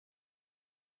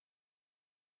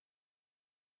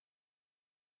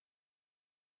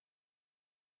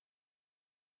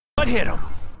hit him!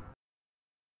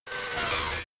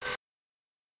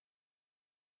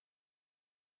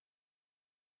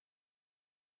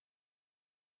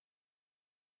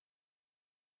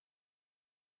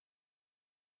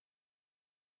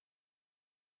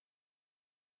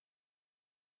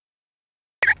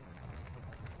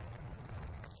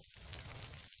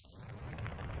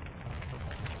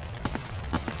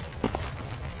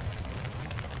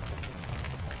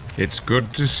 It's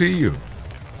good to see you.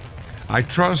 I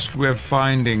trust we're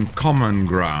finding common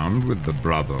ground with the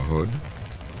Brotherhood.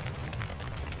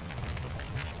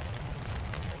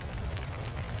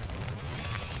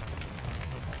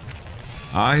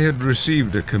 I had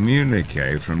received a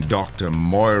communique from Dr.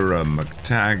 Moira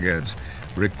MacTaggart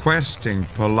requesting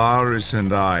Polaris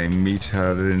and I meet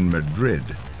her in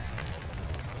Madrid.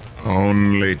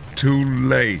 Only too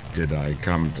late did I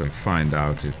come to find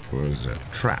out it was a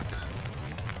trap.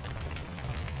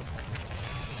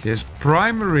 His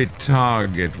primary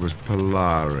target was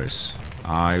Polaris.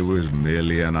 I was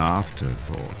merely an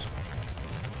afterthought.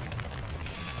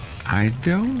 I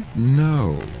don't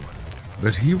know,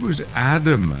 but he was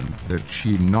adamant that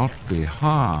she not be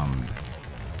harmed.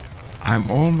 I'm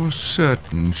almost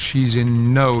certain she's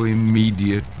in no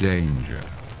immediate danger.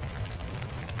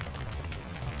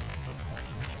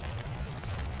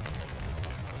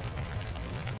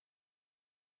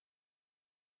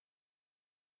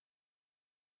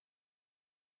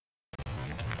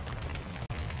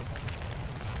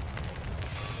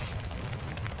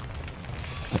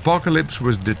 Apocalypse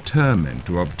was determined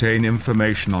to obtain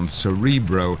information on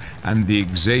Cerebro and the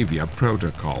Xavier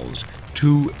protocols,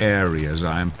 two areas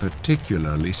I am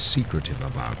particularly secretive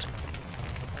about.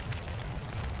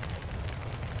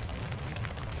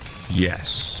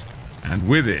 Yes, and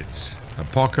with it,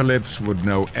 Apocalypse would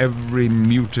know every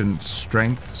mutant's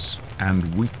strengths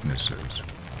and weaknesses.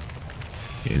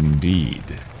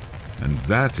 Indeed, and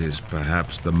that is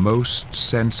perhaps the most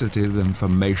sensitive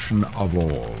information of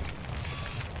all.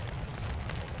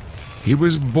 He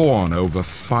was born over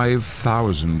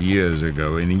 5,000 years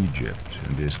ago in Egypt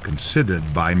and is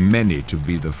considered by many to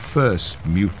be the first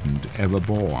mutant ever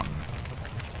born.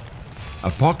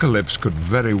 Apocalypse could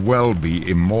very well be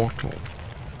immortal.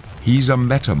 He's a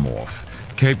metamorph,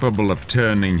 capable of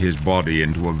turning his body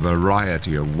into a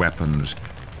variety of weapons,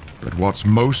 but what's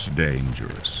most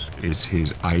dangerous is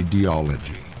his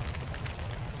ideology.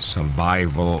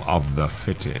 Survival of the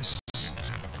fittest.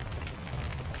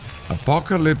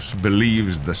 Apocalypse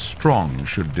believes the strong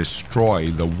should destroy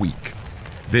the weak.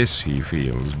 This, he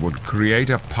feels, would create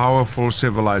a powerful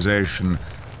civilization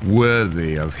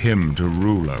worthy of him to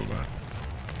rule over.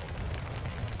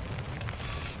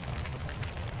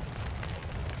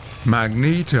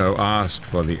 Magneto asked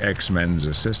for the X-Men's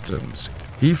assistance.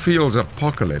 He feels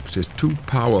Apocalypse is too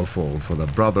powerful for the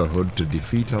Brotherhood to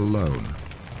defeat alone.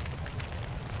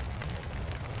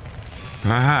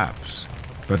 Perhaps,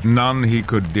 but none he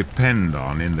could depend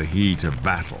on in the heat of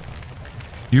battle.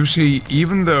 You see,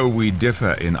 even though we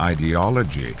differ in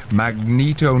ideology,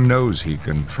 Magneto knows he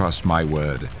can trust my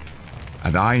word,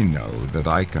 and I know that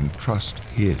I can trust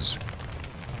his.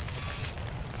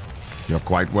 You're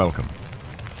quite welcome.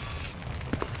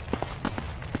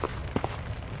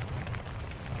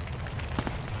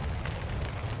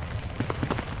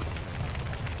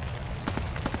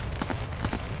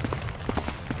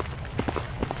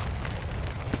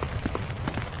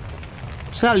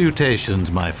 Salutations,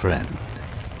 my friend.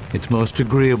 It's most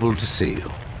agreeable to see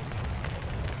you.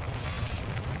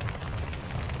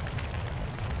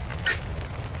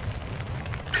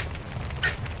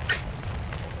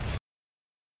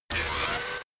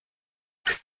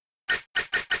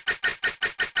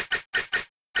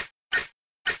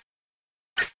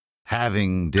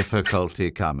 Having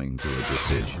difficulty coming to a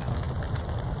decision.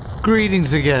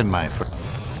 Greetings again, my friend.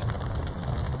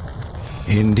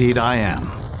 Indeed I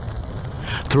am.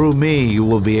 Through me, you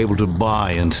will be able to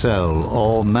buy and sell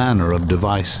all manner of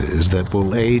devices that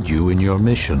will aid you in your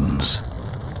missions.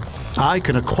 I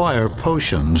can acquire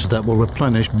potions that will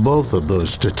replenish both of those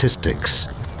statistics.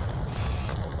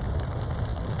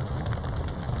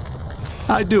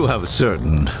 I do have a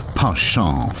certain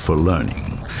penchant for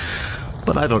learning,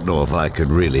 but I don't know if I could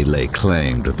really lay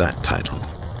claim to that title.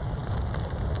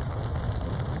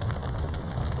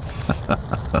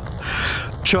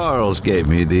 Charles gave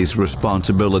me these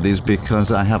responsibilities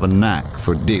because I have a knack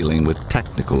for dealing with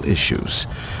technical issues.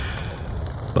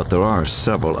 But there are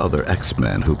several other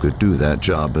X-Men who could do that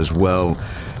job as well,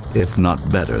 if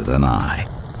not better than I.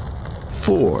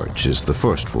 Forge is the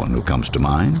first one who comes to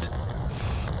mind.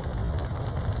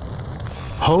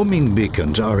 Homing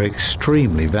beacons are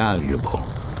extremely valuable.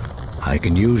 I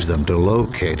can use them to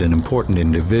locate an important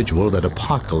individual that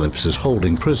Apocalypse is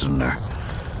holding prisoner.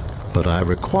 But I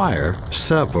require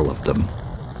several of them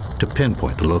to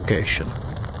pinpoint the location.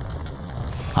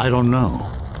 I don't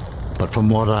know, but from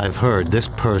what I've heard, this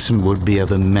person would be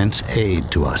of immense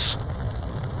aid to us.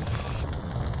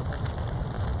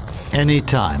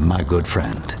 Anytime, my good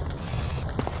friend.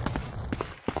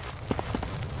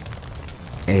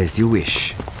 As you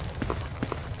wish.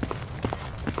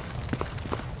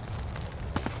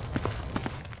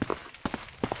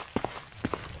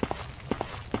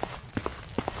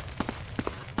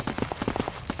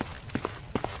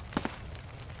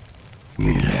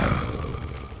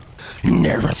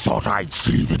 Never thought I'd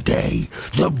see the day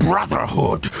the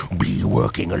Brotherhood be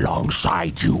working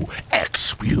alongside you,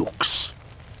 ex-Bukes.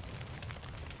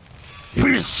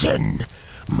 Listen,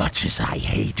 much as I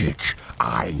hate it,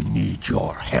 I need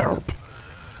your help.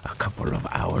 A couple of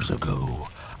hours ago,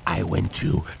 I went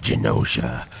to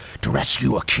Genosha to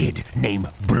rescue a kid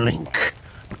named Blink.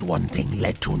 But one thing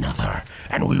led to another,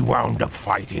 and we wound up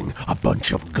fighting a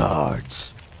bunch of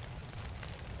guards.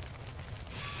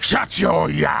 Shut your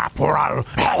yap or I'll...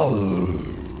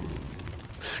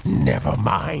 Never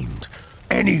mind.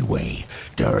 Anyway,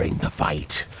 during the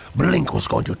fight, Blink was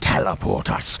going to teleport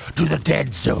us to the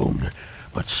dead zone,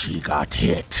 but she got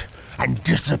hit and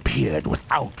disappeared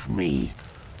without me.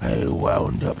 I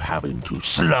wound up having to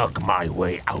slug my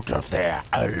way out of there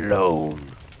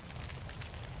alone.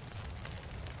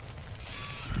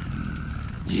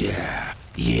 Yeah,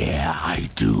 I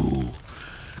do.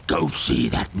 Go see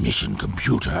that mission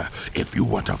computer if you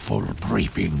want a full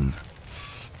briefing.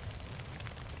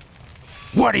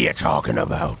 What are you talking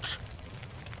about?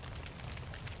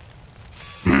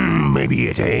 Maybe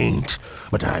it ain't,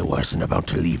 but I wasn't about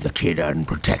to leave the kid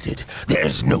unprotected.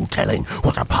 There's no telling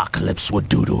what Apocalypse would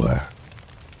do to her.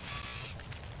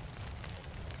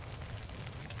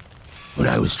 When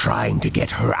I was trying to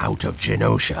get her out of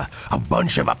Genosha, a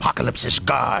bunch of Apocalypse's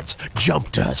guards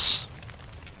jumped us.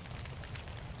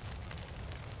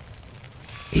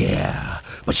 Yeah,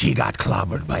 but she got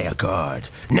clobbered by a guard.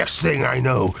 Next thing I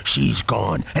know, she's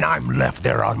gone, and I'm left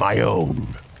there on my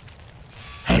own.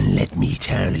 And let me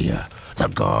tell you, the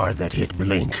guard that hit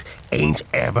Blink ain't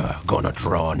ever gonna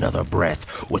draw another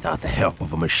breath without the help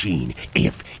of a machine,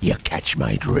 if you catch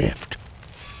my drift.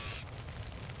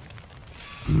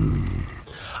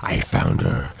 I found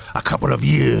her a couple of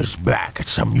years back at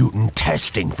some mutant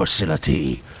testing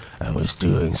facility. I was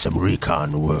doing some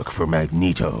recon work for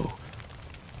Magneto.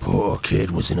 Poor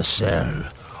kid was in a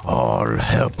cell, all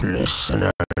helpless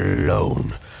and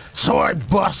alone, so I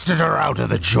busted her out of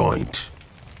the joint.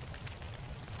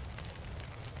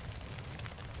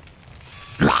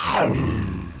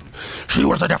 She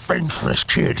was a defenseless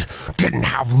kid, didn't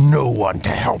have no one to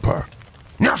help her.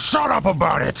 Now shut up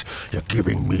about it! You're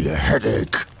giving me a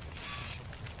headache.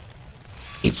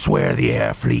 It's where the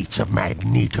air fleets of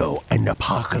Magneto and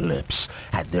Apocalypse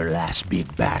had their last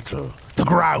big battle. The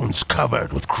ground's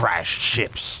covered with crashed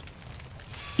ships.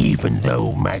 Even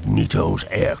though Magneto's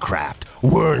aircraft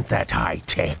weren't that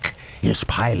high-tech, his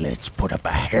pilots put up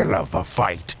a hell of a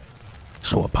fight.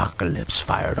 So Apocalypse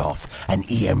fired off an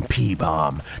EMP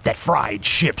bomb that fried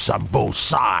ships on both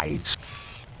sides.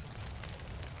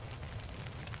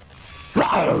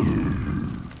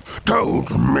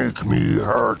 Don't make me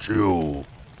hurt you.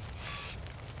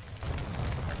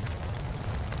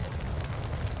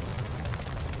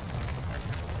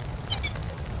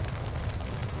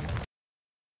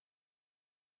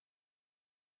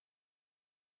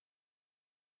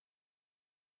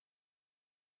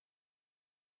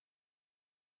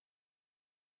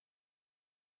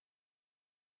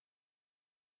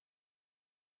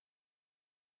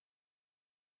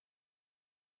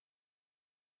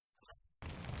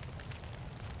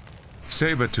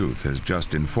 Sabretooth has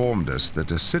just informed us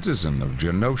that a citizen of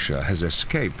Genosha has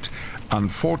escaped.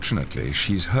 Unfortunately,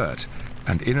 she's hurt,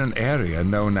 and in an area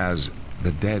known as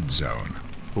the Dead Zone.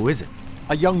 Who is it?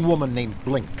 A young woman named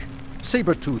Blink.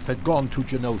 Sabretooth had gone to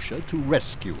Genosha to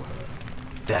rescue her.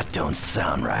 That don't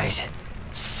sound right.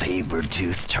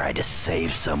 Sabretooth tried to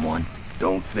save someone.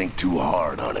 Don't think too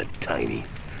hard on it, Tiny.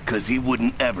 'Cause he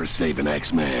wouldn't ever save an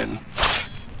X-Man.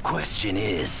 Question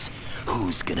is,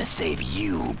 who's gonna save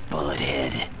you,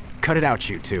 Bullethead? Cut it out,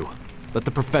 you two. Let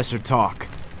the professor talk.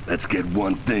 Let's get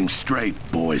one thing straight,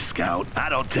 Boy Scout. I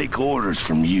don't take orders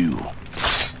from you.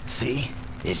 See?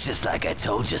 It's just like I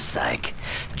told you, Psych.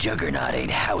 Juggernaut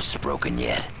ain't housebroken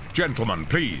yet. Gentlemen,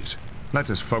 please,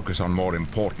 let us focus on more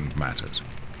important matters.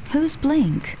 Who's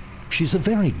Blink? She's a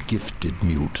very gifted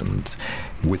mutant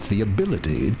with the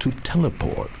ability to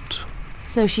teleport.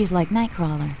 So she's like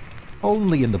Nightcrawler.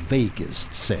 only in the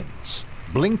vaguest sense.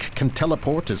 Blink can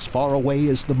teleport as far away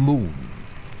as the moon.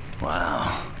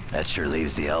 Wow, that sure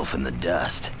leaves the elf in the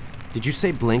dust. Did you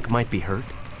say Blink might be hurt?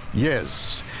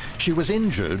 Yes, she was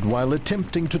injured while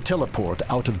attempting to teleport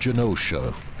out of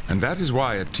Genosha. And that is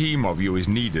why a team of you is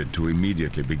needed to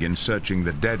immediately begin searching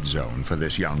the dead zone for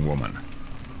this young woman.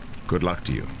 Good luck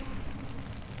to you.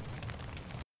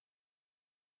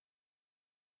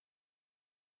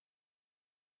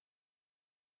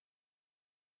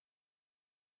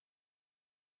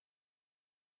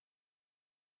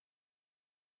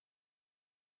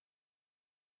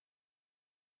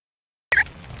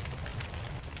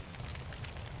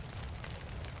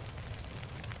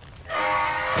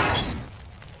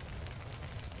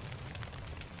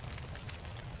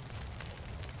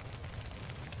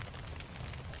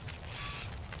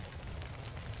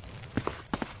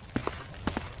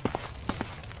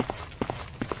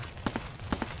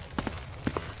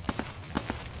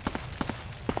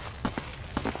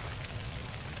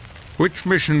 Which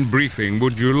mission briefing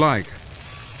would you like?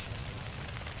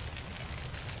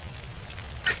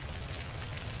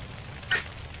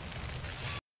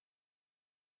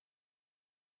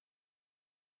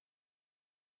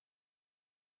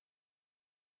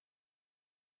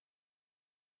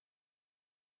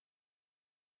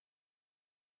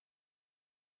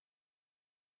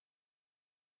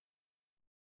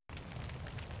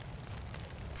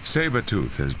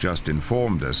 Sabretooth has just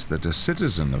informed us that a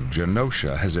citizen of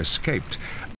Genosha has escaped.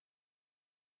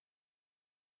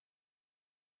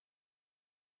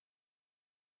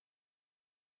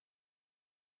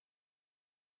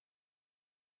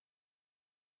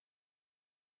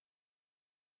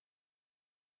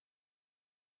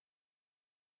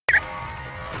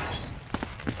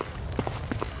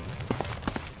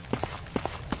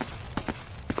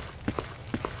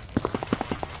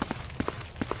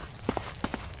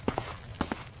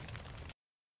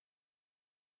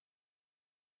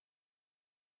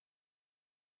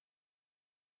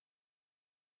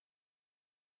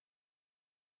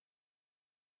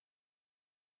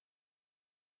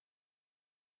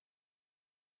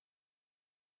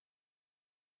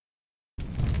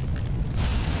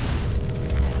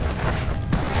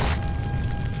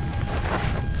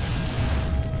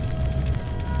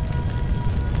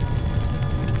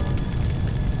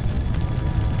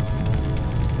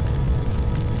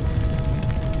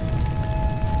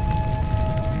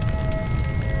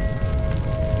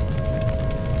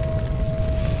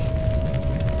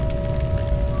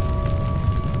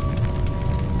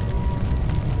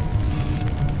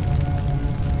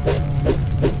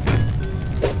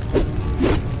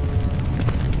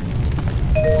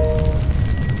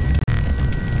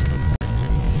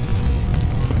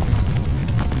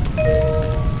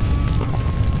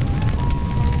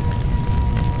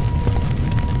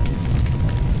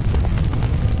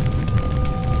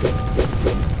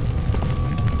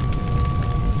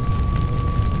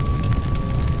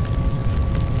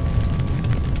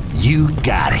 You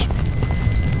got it.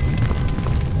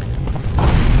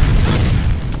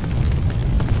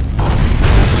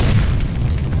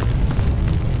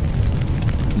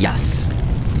 Yes.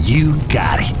 You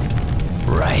got it.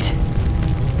 Right.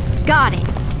 Got it.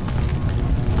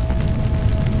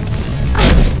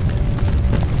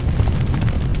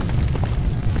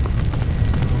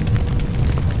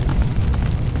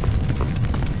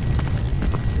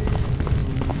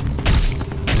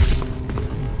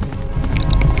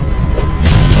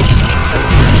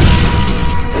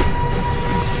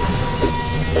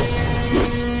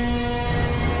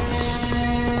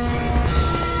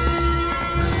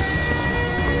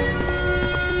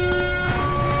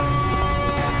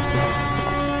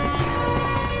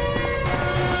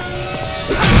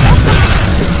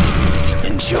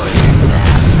 Enjoy your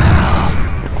nap, pal.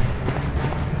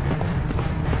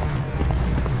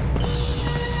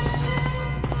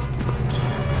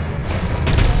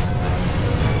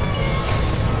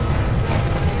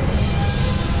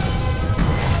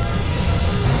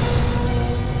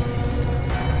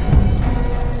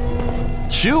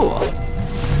 Sure.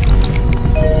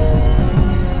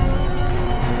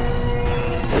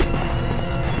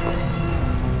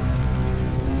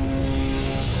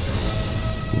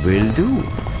 Will do.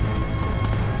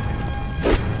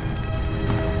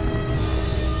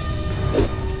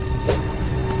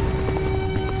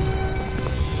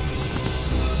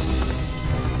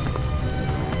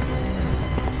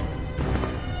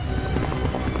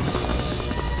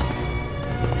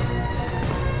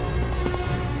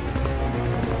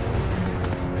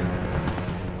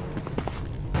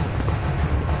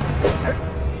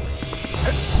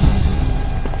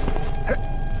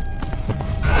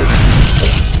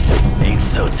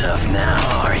 so tough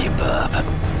now, are you, bub?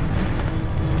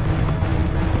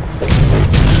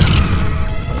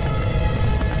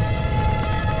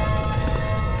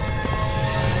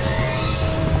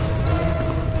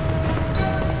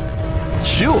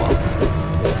 Sure.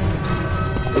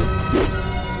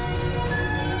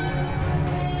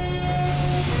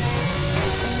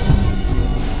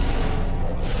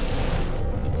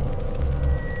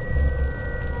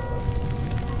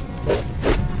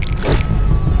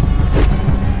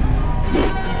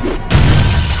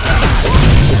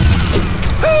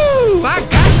 I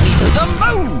got me some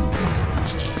moves!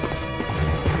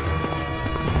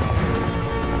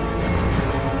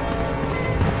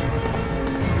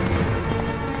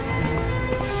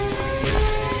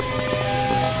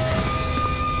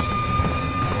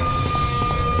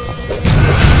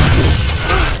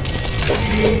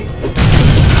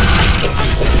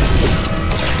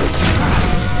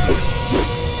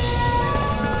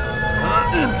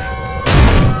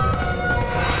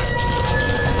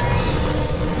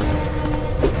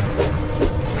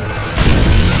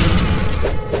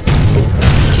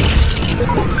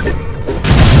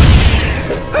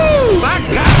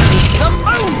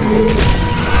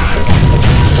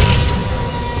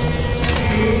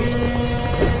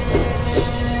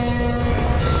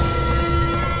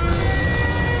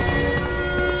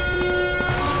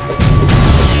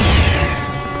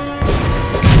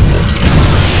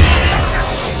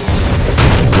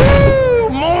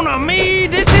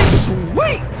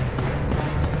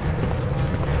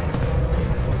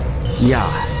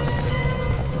 Yeah.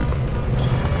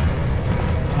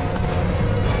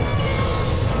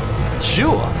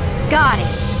 Sure. Got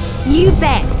it. You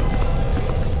bet.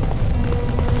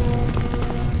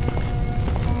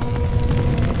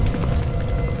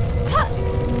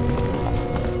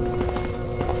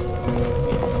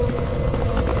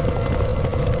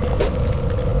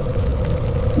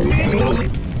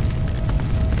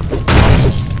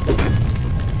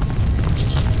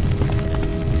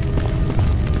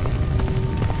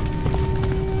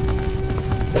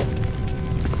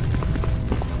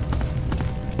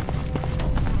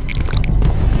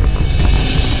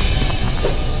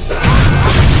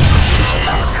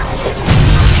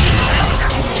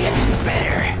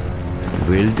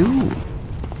 Will do.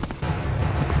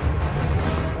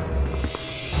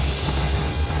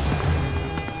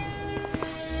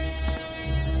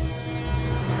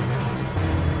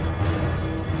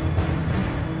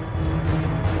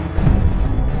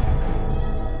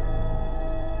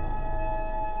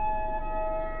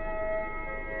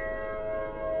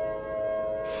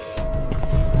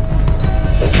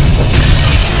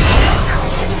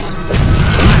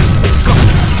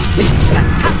 This is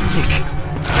fantastic!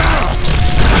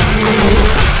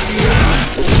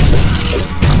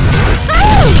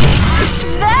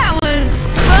 That was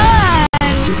fun!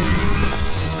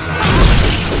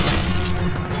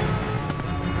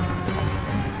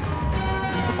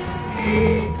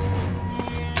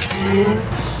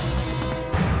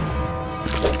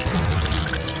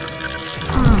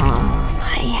 Oh,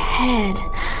 my head.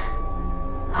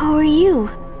 Who are you?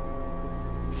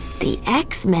 The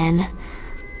X-Men?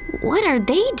 What are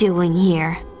they doing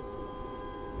here?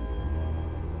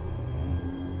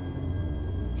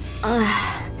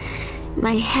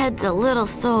 My head's a little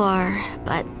sore,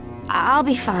 but I'll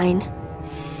be fine.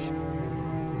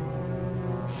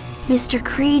 Mr.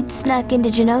 Creed snuck into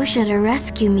Genosha to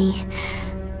rescue me,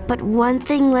 but one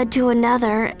thing led to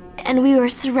another, and we were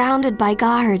surrounded by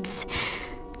guards.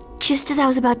 Just as I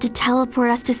was about to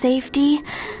teleport us to safety,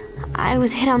 I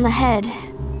was hit on the head.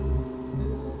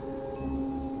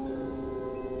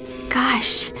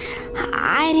 Gosh,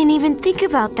 I didn't even think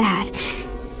about that.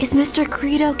 Is Mr.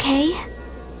 Creed okay?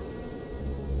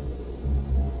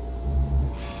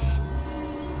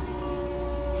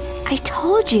 I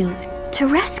told you to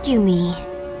rescue me.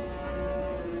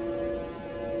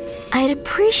 I'd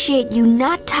appreciate you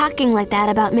not talking like that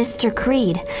about Mr.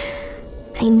 Creed.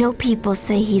 I know people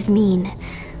say he's mean,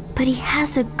 but he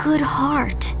has a good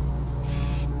heart.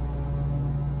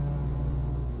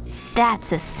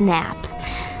 That's a snap.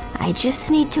 I just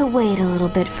need to wait a little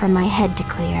bit for my head to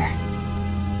clear.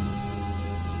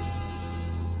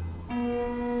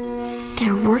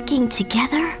 They're working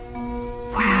together?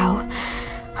 Wow.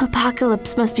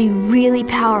 Apocalypse must be really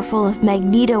powerful if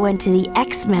Magneto went to the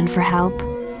X-Men for help.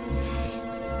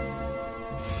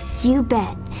 You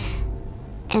bet.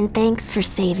 And thanks for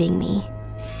saving me.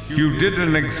 You did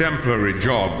an exemplary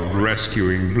job of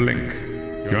rescuing Blink.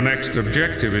 Your next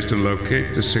objective is to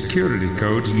locate the security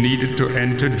codes needed to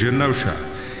enter Genosha.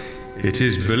 It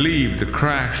is believed the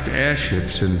crashed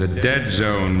airships in the Dead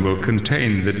Zone will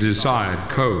contain the desired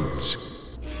codes.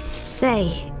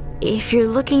 Say, if you're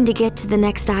looking to get to the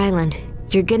next island,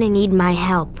 you're gonna need my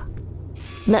help.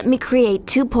 Let me create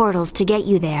 2 portals to get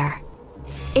you there.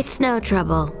 It's no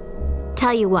trouble.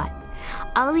 Tell you what,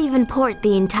 I'll even port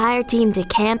the entire team to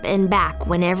camp and back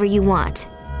whenever you want.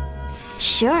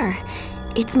 Sure,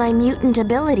 it's my mutant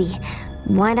ability.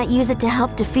 Why not use it to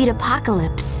help defeat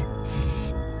Apocalypse?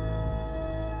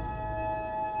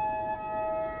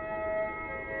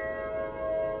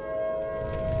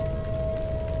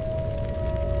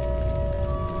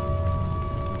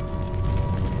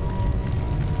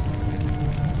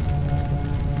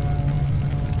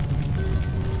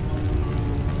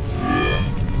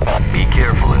 Be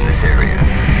careful in this area.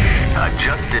 I've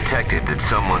just detected that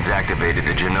someone's activated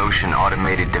the Genoshan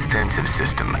Automated Defensive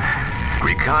System.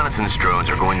 Reconnaissance drones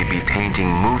are going to be painting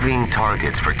moving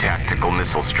targets for tactical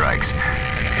missile strikes.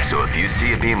 So if you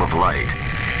see a beam of light,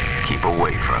 keep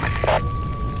away from it.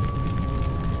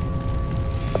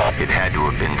 It had to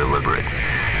have been deliberate.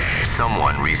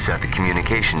 Someone reset the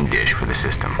communication dish for the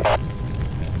system.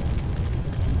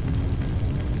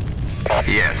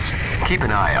 Yes, keep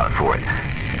an eye out for it.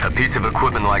 A piece of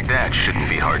equipment like that shouldn't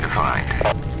be hard to find.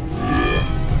 Don't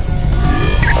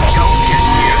get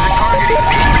near the targeting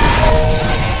beacon!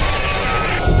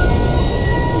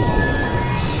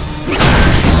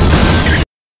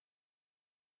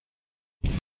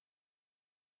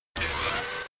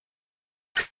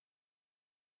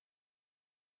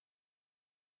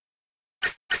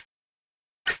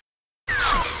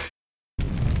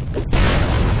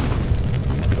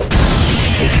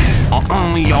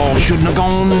 Y'all shouldn't have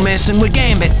gone messing with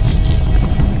Gambit.